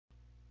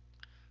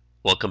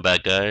Welcome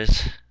back,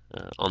 guys.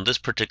 On this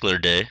particular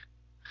day,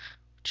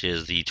 which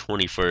is the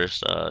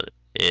 21st,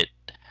 it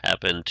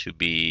happened to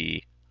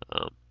be,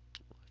 um,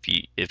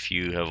 if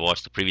you have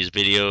watched the previous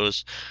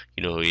videos,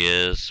 you know who he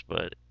is,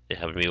 but it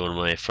happened to be one of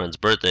my friend's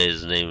birthdays.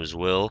 His name is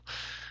Will,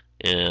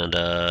 and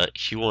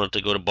he wanted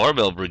to go to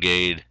Barbell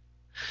Brigade,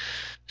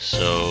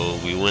 so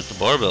we went to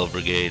Barbell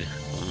Brigade.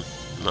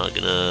 I'm not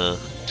gonna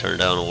turn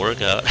down a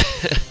workout,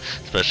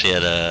 especially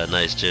at a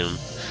nice gym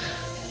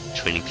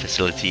training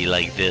facility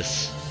like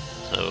this.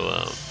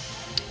 So,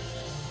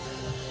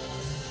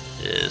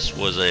 this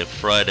was a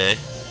Friday,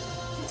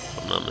 if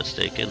I'm not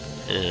mistaken,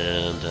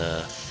 and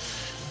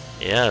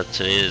yeah,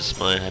 today is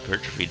my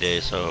hypertrophy day,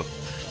 so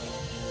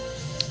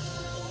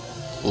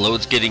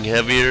load's getting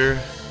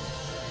heavier,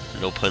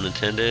 no pun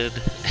intended,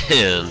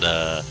 and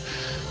I'm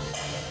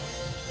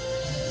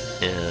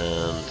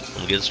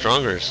getting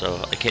stronger,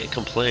 so I can't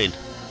complain.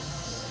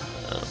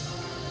 Uh,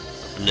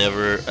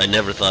 I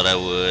never thought I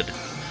would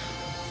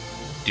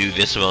do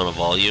this amount of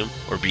volume,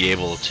 or be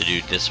able to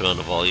do this amount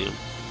of volume,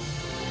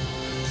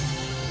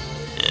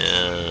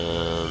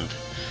 and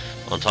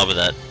on top of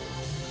that,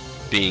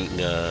 being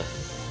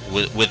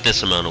with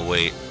this amount of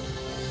weight.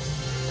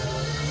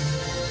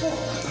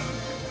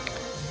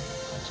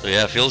 So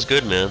yeah, it feels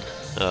good, man.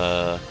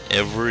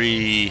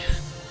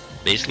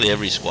 Basically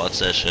every squat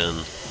session,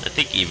 I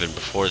think even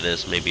before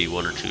this, maybe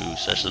one or two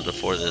sessions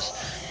before this,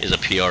 is a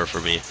PR for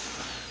me.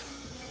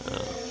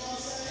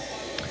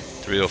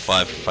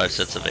 305 for 5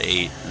 sets of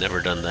 8.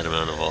 Never done that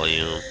amount of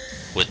volume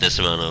with this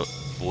amount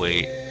of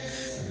weight,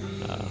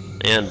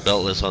 and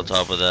beltless on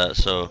top of that.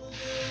 So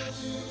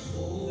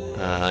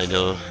I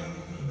know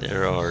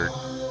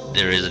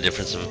there is a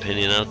difference of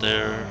opinion out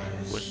there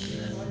with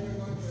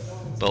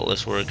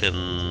beltless work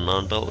and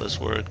non-beltless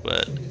work,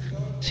 but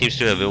it seems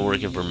to have been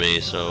working for me,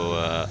 so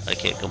I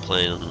can't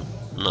complain.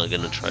 I'm not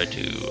gonna try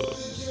to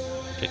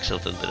fix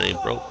something that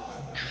ain't broke.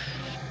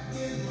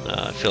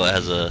 I feel it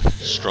has a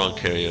strong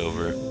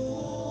carryover,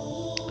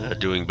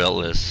 doing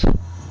beltless,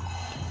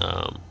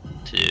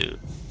 to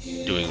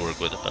doing work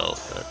with a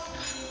belt, but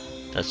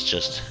that's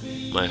just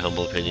my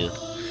humble opinion.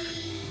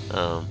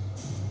 Um,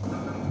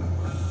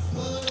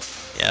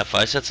 yeah,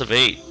 5 sets of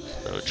 8.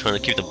 So trying to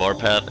keep the bar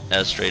path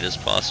as straight as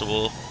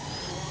possible.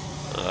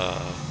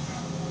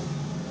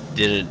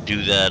 Didn't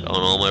do that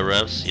on all my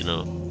reps, in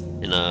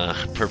a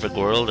perfect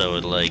world I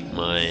would like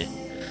my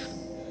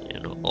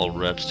all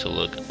reps to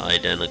look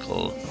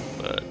identical,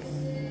 but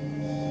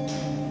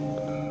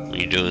when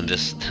you're doing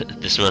this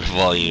this amount of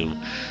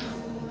volume,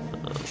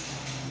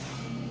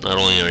 not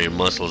only are your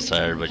muscles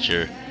tired, but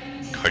your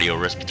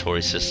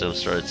cardiorespiratory system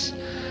starts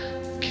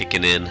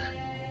kicking in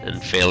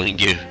and failing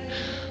you.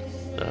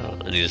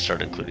 I need to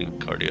start including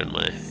cardio in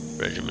my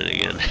regimen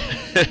again.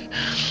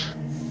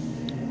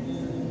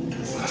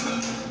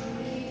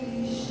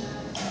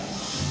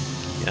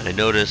 Yeah, I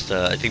noticed,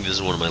 I think this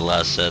is one of my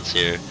last sets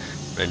here,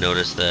 but I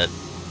noticed that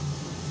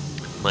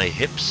my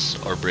hips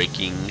are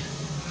breaking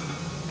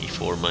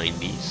before my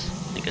knees.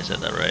 I think I said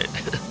that right.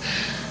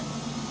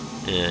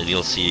 And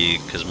you'll see,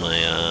 because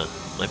my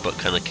butt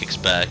kind of kicks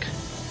back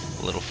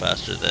a little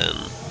faster than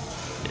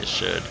it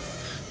should.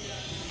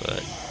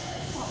 But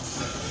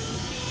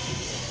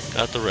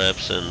got the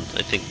reps, and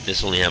I think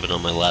this only happened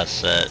on my last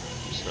set,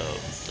 so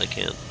I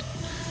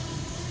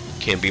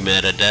can't be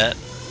mad at that.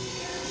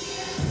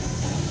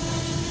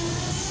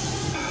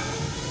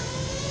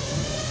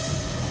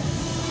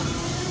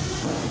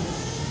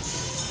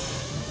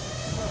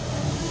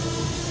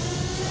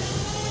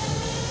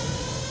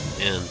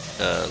 And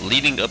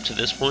leading up to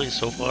this point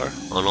so far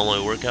on all my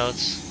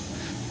workouts,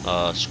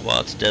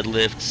 squats,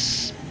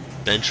 deadlifts,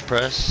 bench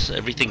press,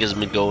 everything has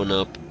been going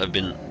up.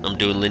 I'm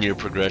doing linear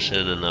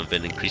progression, and I've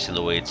been increasing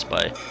the weights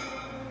by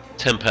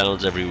 10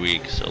 pounds every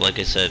week. So like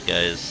I said,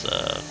 guys,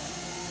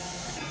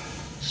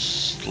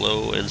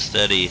 slow and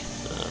steady,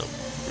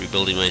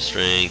 rebuilding my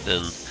strength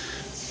and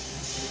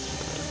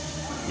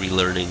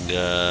relearning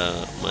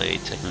my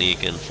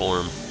technique and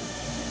form.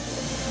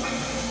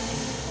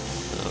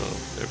 So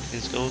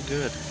everything's going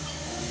good.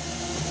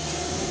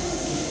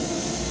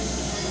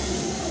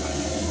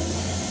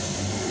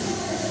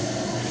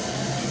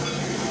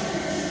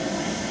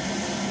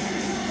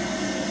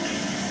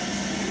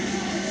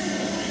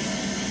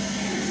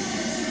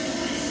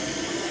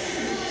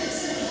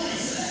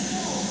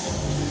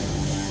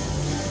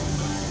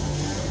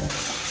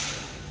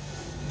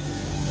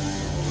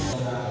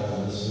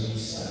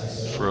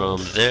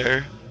 From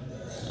there,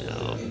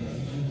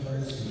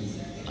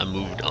 I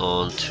moved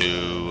on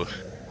to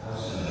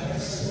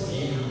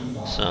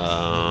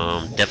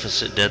some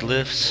deficit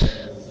deadlifts,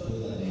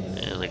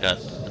 and I got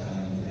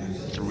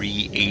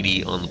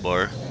 380 on the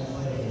bar.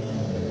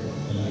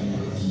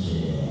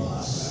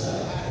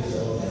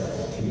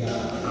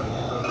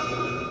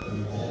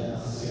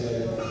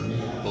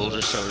 Pulls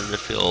are starting to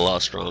feel a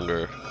lot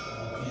stronger.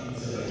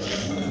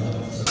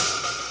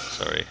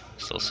 Sorry,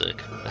 still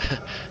sick.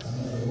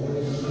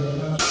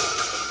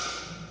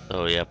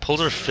 Oh yeah,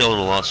 pulls are feeling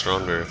a lot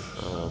stronger.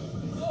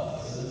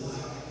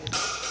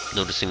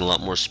 Noticing a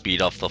lot more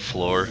speed off the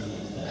floor.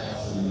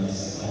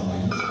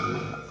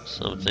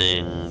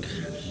 Something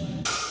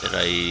that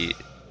I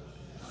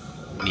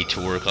need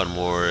to work on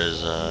more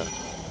is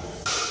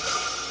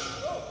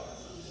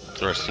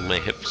thrusting my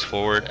hips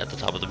forward at the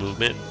top of the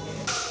movement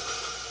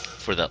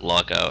for that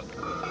lockout.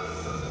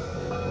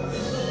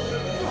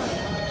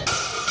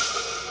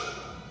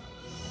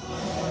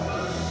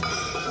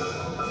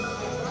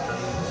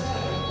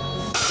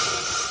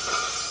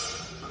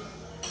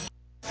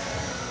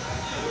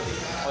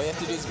 All you have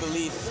to do is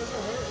believe.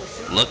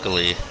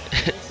 Luckily,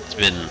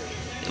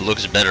 it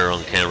looks better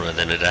on camera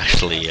than it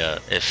actually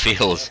it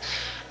feels.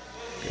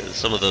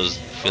 Some of those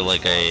feel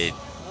like I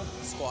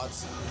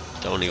Squats.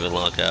 don't even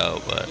lock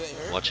out, but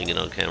watching it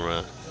on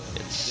camera,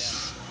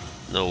 it's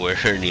nowhere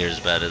near as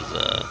bad as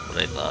what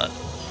I thought.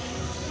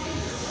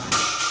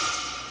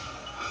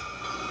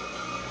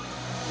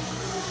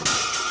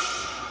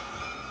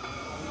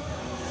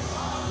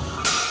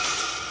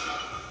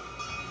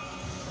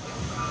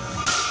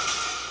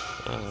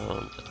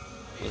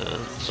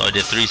 So I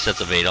did 3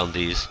 sets of 8 on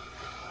these.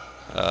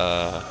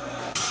 The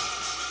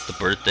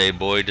birthday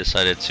boy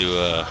decided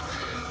to,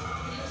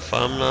 if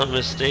I'm not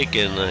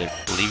mistaken, I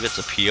believe it's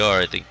a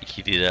PR. I think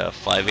he did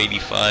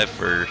 585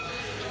 for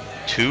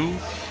 2,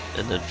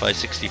 and then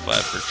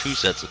 565 for 2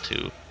 sets of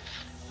 2.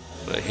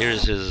 But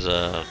here's his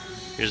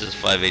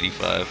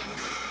 585.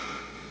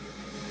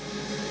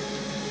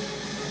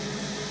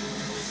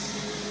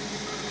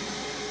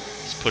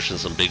 He's pushing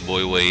some big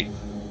boy weight.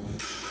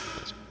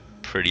 It's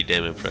pretty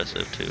damn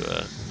impressive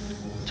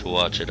to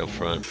watch it up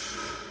front.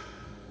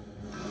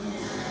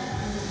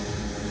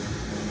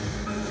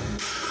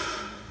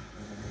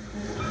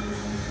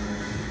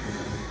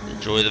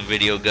 Enjoy the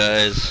video,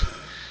 guys.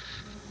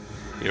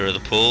 Here are the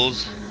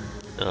pulls.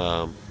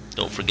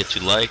 Don't forget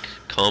to like,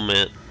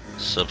 comment,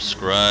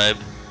 subscribe,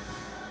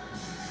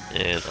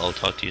 and I'll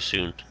talk to you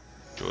soon.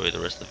 Enjoy the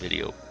rest of the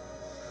video.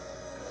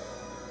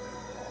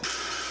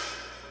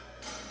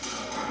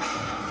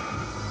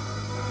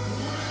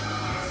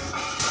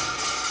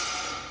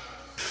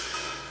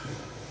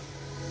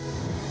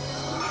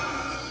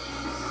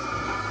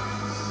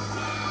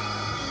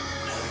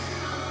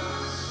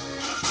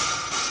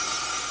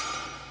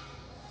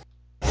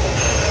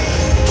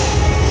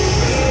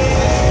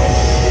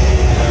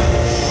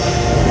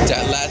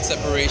 That lat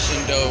separation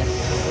though.